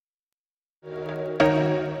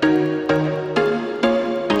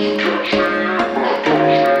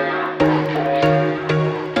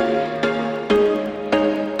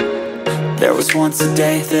 There was once a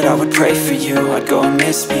day that I would pray for you. I'd go and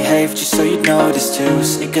misbehave just so you'd notice too.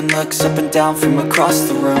 Sneaking looks up and down from across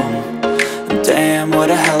the room. And damn, what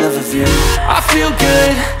a hell of a view. I feel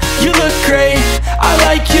good, you look great, I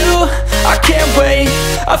like you, I can't wait.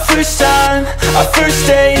 A first time, a first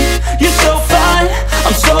date. You're so fine,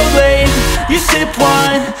 I'm so late. You sip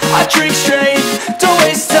wine, I drink straight. Don't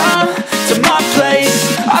waste time to my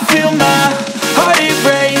place. I feel my heart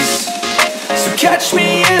erase. So catch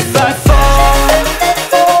me if I fall.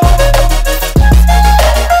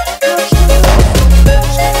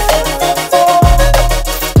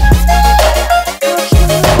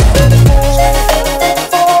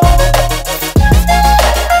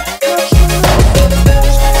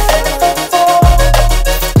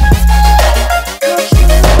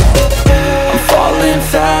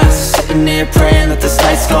 Praying that this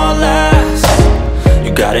night's gonna last.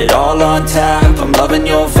 You got it all on tap, I'm loving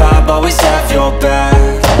your vibe, always have your back.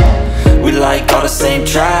 We like all the same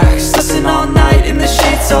tracks, listen all night in the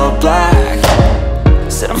sheets all black.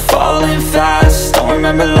 Said I'm falling fast, don't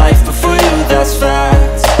remember life before you, that's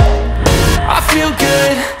fact. I feel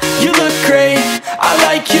good, you look great, I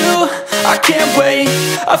like you, I can't wait.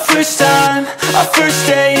 A first time, a first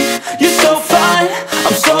date. You're so fine,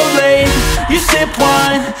 I'm so late. You sip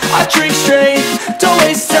wine, I drink straight. Don't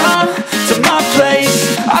waste time to my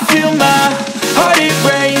place. I feel my heart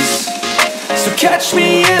erase. So catch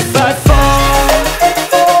me if I fall.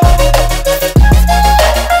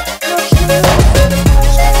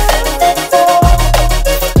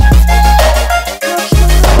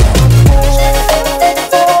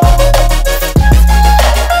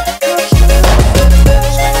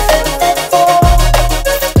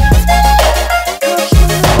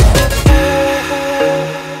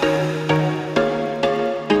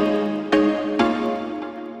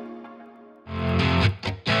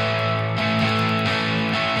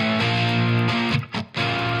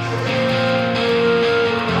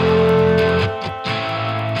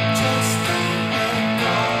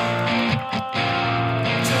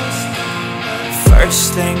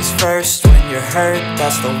 First things first, when you're hurt,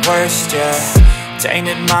 that's the worst, yeah.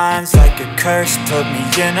 Tainted minds like a curse, put me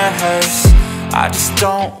in a hearse. I just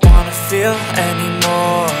don't wanna feel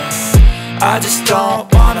anymore. I just don't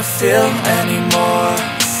wanna feel anymore.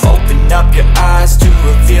 Open up your eyes to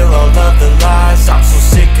reveal all of the lies. I'm so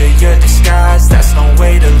sick of your disguise, that's no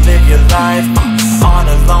way to live your life. On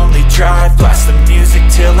a lonely drive, blast the music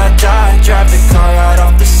till I die. Drive the car right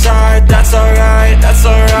off the side, that's alright, that's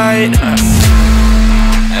alright.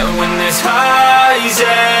 And when there's highs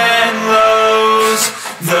and lows,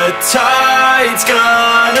 the tide's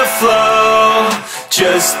gonna flow.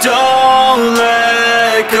 Just don't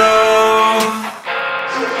let go.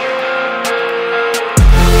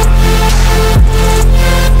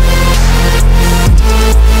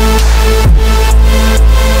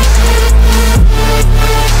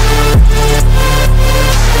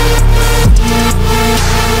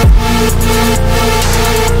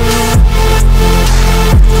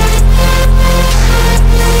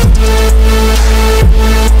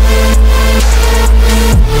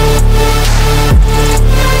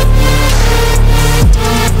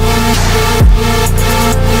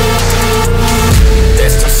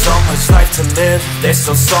 There's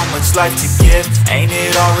still so much life to give. Ain't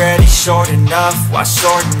it already short enough? Why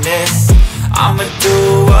shorten it? I'ma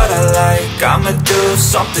do what I like, I'ma do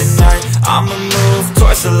something right, I'ma move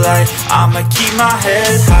towards the light, I'ma keep my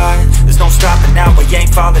head high. There's no stopping now, we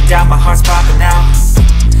ain't falling down, my heart's popping out.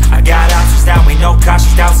 I got options now, ain't no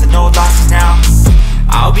cautious doubts and no losses now.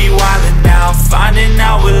 I'll be wildin' now, finding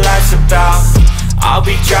out what life's about. I'll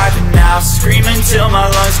be driving now, screaming till my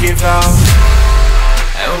lungs give out.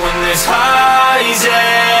 And when there's highs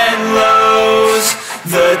and lows,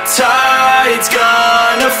 the tide's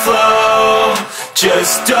gonna flow.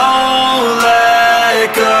 Just don't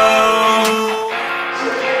let go.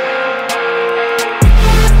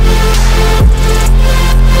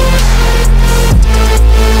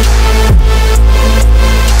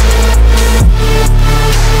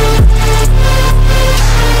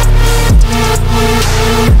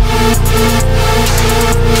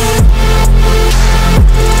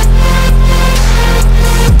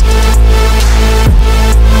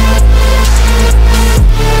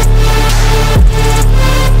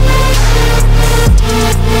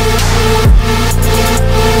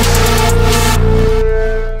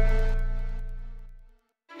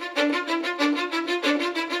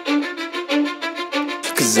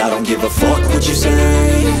 Cause I don't give a fuck what you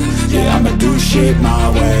say. Yeah, I'ma do shit my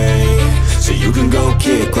way. So you can go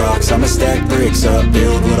kick rocks, I'ma stack bricks up,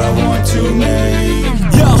 build what I want to make.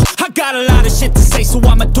 Yo, I got a lot of shit to say, so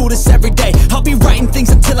I'ma do this every day. I'll be writing things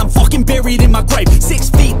until I'm fucking buried in my grave. 6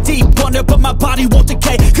 feet deep under, but my body won't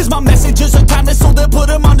decay. Cause my messages are timeless, so they'll put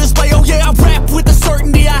them on display. Oh yeah, I rap with a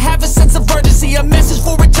certainty, I have a sense of urgency. A message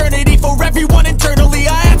for eternity, for everyone internally.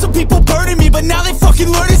 I had some people burning me, but now they fucking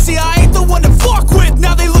learn to see I ain't the one to fuck with,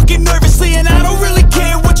 now they looking nervously. And I don't really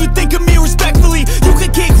care what you think of me respectfully. You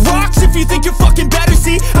can kick rocks if you think you're fucking better,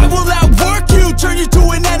 see. I will outwork you, turn you to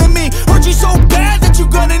an enemy. Hurt you so bad that you're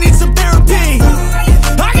gonna need some therapy.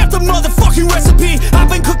 I got the motherfucking recipe, I've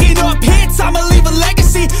been cooking up hits, I'ma leave a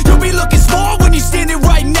legacy. You'll be looking small when you're standing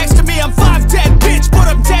right next to me. I'm 5'10", bitch, but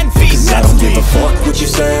I'm 10 feet. Cause I don't give a fuck what you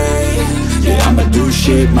say. Yeah, I'ma do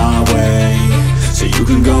shit my way. So you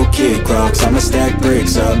can go kick rocks, I'ma stack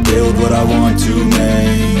bricks up, build what I want to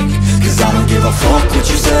make. Cause I don't give a fuck what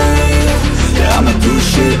you say. Yeah, I'ma do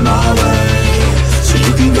shit my way. So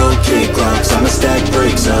you can go kick rocks, I'ma stack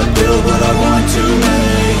bricks up, build what I want to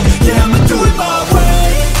make. Yeah, I'ma do it my way.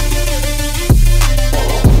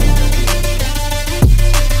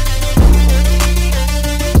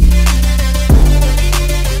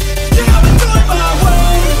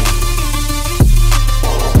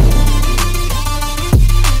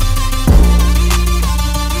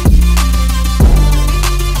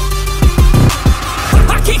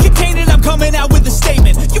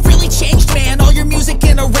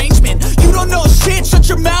 Shut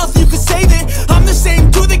your mouth, you can save it. I'm the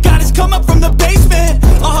same dude that got his come up from the basement.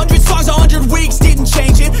 100 songs, 100 weeks, didn't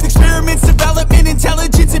change it. Experiments, development,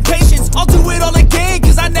 intelligence, and patience. I'll do it all again,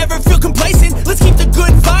 cause I never feel complacent. Let's keep the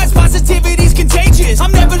good vibes, positivity's contagious.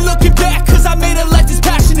 I'm never looking back, cause I made a life that's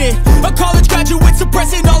passionate. A college graduate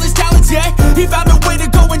suppressing all his talents, yeah. He found a way to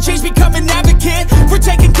go and change, become an advocate for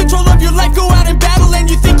taking control of your life, go out and battle. And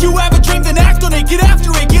you think you have a dream, then act on it. Get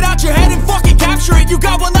after it, get out your head and fucking capture it. You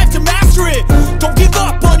got one life to master it. Don't give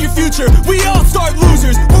up on your future, we all start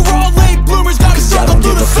losers. We're all late bloomers, gotta struggle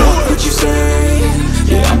through the sewer. I don't give a fuck what you say.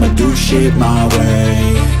 Yeah, I'ma do shit my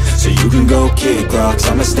way. So you can go kick rocks,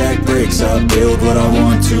 I'ma stack bricks up, build what I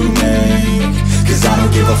want to make. Cause I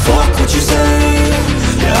don't give a fuck what you say.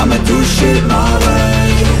 Yeah, I'ma do shit my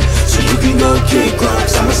way. So you can go kick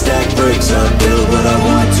rocks, I'ma stack bricks up, build what I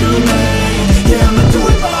want to make. Yeah, I'ma do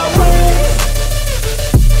it my way.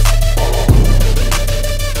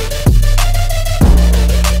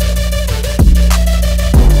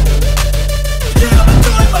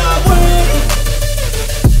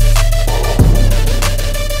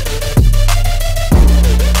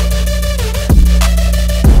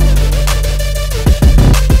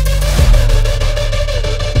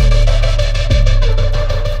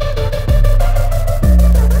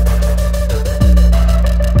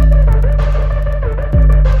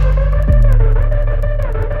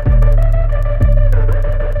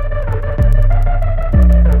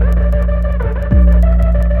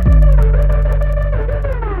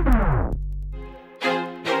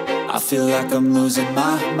 I feel like I'm losing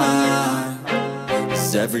my mind.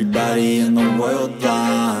 Is everybody in the world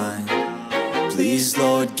blind? Please,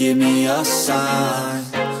 Lord, give me a sign,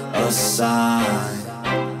 a sign.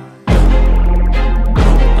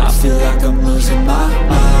 I feel like I'm losing my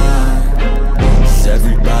mind. Is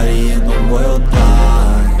everybody in the world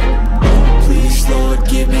blind? Please, Lord,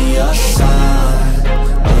 give me a sign,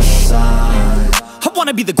 a sign. I wanna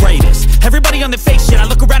wanna be the greatest. Everybody on the fake shit, I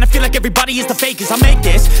look around and feel like everybody is the fakest. I make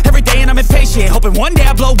this every day and I'm impatient, hoping one day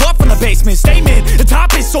I blow up from the basement. Statement, the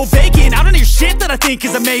top is so vacant, I don't hear shit that I think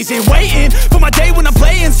is amazing. Waiting for my day when I'm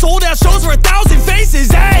playing sold out shows for 1,000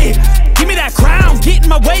 faces. Hey, give me that crown, get in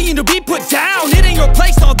my way and to be put down. It ain't your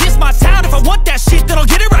place, no, this my town. If I want that shit, then I'll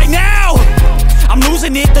get it right now. I'm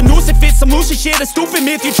losing it, the noose it fits, some loose shit, a stupid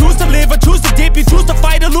myth. You choose to live or choose to dip, you choose to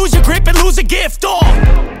fight or lose your grip and lose a gift.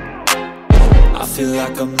 I feel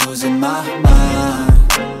like I'm losing my mind.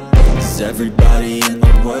 Is everybody in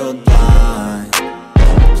the world blind?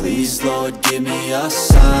 Please, Lord, give me a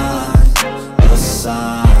sign, a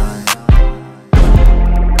sign.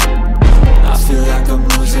 I feel like I'm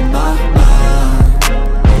losing my mind.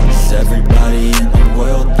 Is everybody in the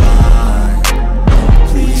world blind?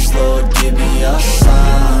 Please, Lord, give me a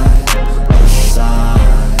sign, a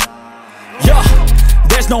sign. Yeah.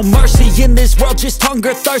 There's no mercy in this world, just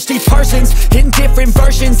hunger-thirsty persons in different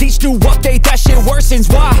versions. Each new update, that shit worsens.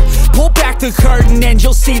 Why? Pull back the curtain and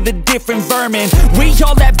you'll see the different vermin. We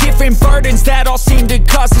all have different burdens that all seem to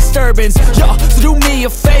cause disturbance. Yo, so do me a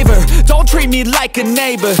favor, don't treat me like a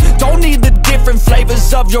neighbor. Don't need the different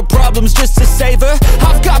flavors of your problems just to savor.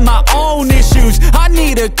 I've got my own issues, I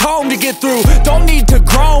need a comb to get through. Don't need to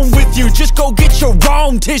groan with you, just go get your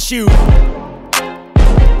own tissue.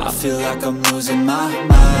 I feel like I'm losing my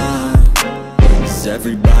mind. Is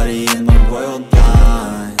everybody in the world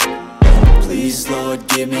blind? Please, Lord,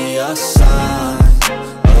 give me a sign,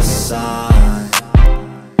 a sign.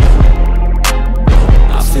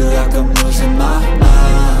 I feel like I'm losing my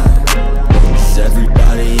mind. Is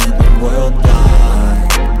everybody in the world blind?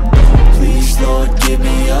 Please, Lord, give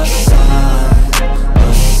me a sign,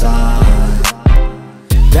 a sign.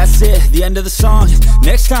 That's it, the end of the song.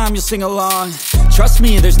 Next time you'll sing along. Trust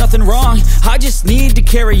me, there's nothing wrong, I just need to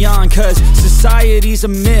carry on. Cause society's a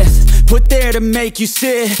myth, put there to make you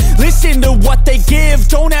sit. Listen to what they give,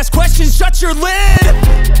 don't ask questions, shut your lid.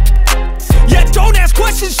 Yeah, don't ask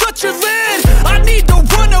questions, shut your lid. I need to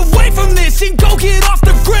run away from this and go get off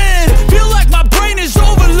the grid. Feel like my brain is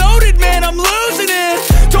overloaded, man, I'm losing it.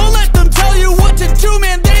 Don't let them tell you what to do,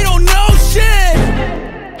 man, they don't know shit.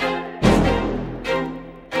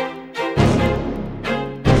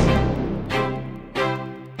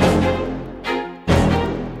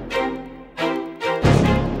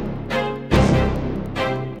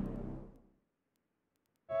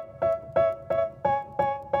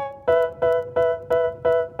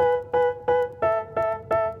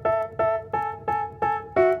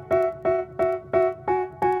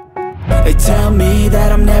 They tell me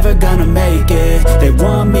that I'm never gonna make it. They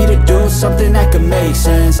want me to do something that could make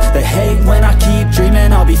sense. They hate when I keep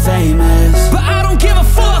dreaming I'll be famous, but I don't give a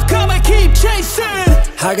fuck, I'ma keep chasing.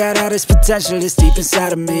 I got all this potential that's deep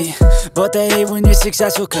inside of me, but they hate when you're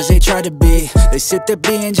successful cause they try to be. They sit there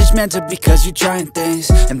being judgmental because you're trying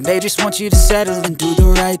things, and they just want you to settle and do the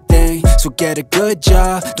right thing. So get a good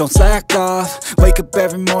job, don't slack off. Wake up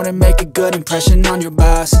every morning, make a good impression on your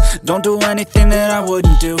boss. Don't do anything that I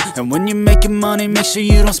wouldn't do, and when you're making money, make sure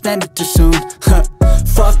you don't spend it too soon.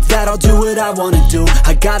 Fuck that, I'll do what I wanna do.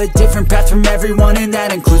 I got a different path from everyone and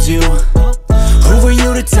that includes you. Who are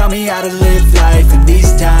you to tell me how to live life? In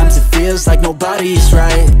these times it feels like nobody's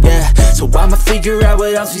right, yeah. So I'ma figure out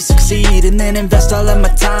what else we succeed, and then invest all of my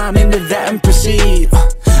time into that and proceed.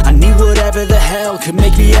 I need whatever the hell could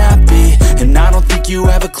make me happy, and I don't think you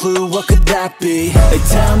have a clue what could that be. They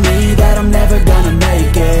tell me that I'm never gonna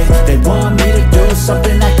make it. They want me to do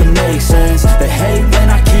something that could make sense. They hate when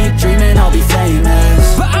I keep dreaming I'll be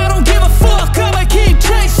famous, but I don't give a fuck, I'ma keep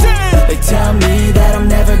chasing. They tell me that I'm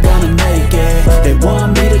never gonna make it. They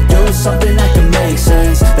want me to do something that can make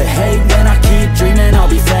sense. They hate when I keep dreaming I'll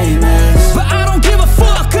be famous, but I don't give a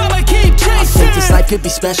fuck, I'ma keep chasing. I think this life could be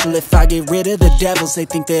special if I get rid of the devils. They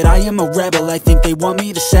think that I am a rebel, I think they want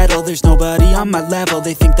me to settle. There's nobody on my level.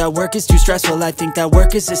 They think that work is too stressful, I think that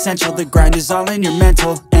work is essential. The grind is all in your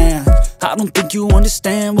mental, and I don't think you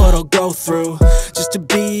understand what I'll go through just to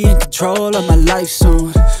be in control of my life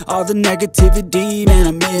soon. All the negativity, man,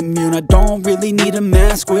 I'm immune. I don't really need a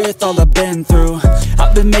mask with all I've been through.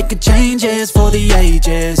 I've been making changes for the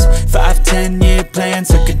ages. 5-10 year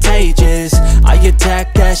plans are contagious. I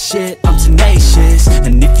attack that shit, I'm tenacious.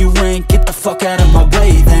 And if you ain't, get the fuck out of my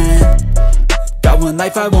way then. Got one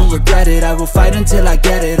life, I won't regret it. I will fight until I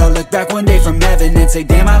get it. I'll look back one day from heaven and say,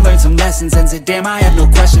 damn, I learned some lessons. And say, damn, I have no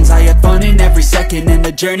questions. I had fun in every second, and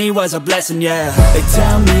the journey was a blessing, yeah. They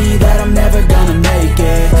tell me that I'm never gonna make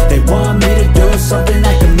it. They want me to do something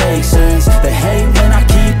that can make sense. They hate when I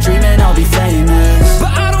keep dreaming I'll be famous,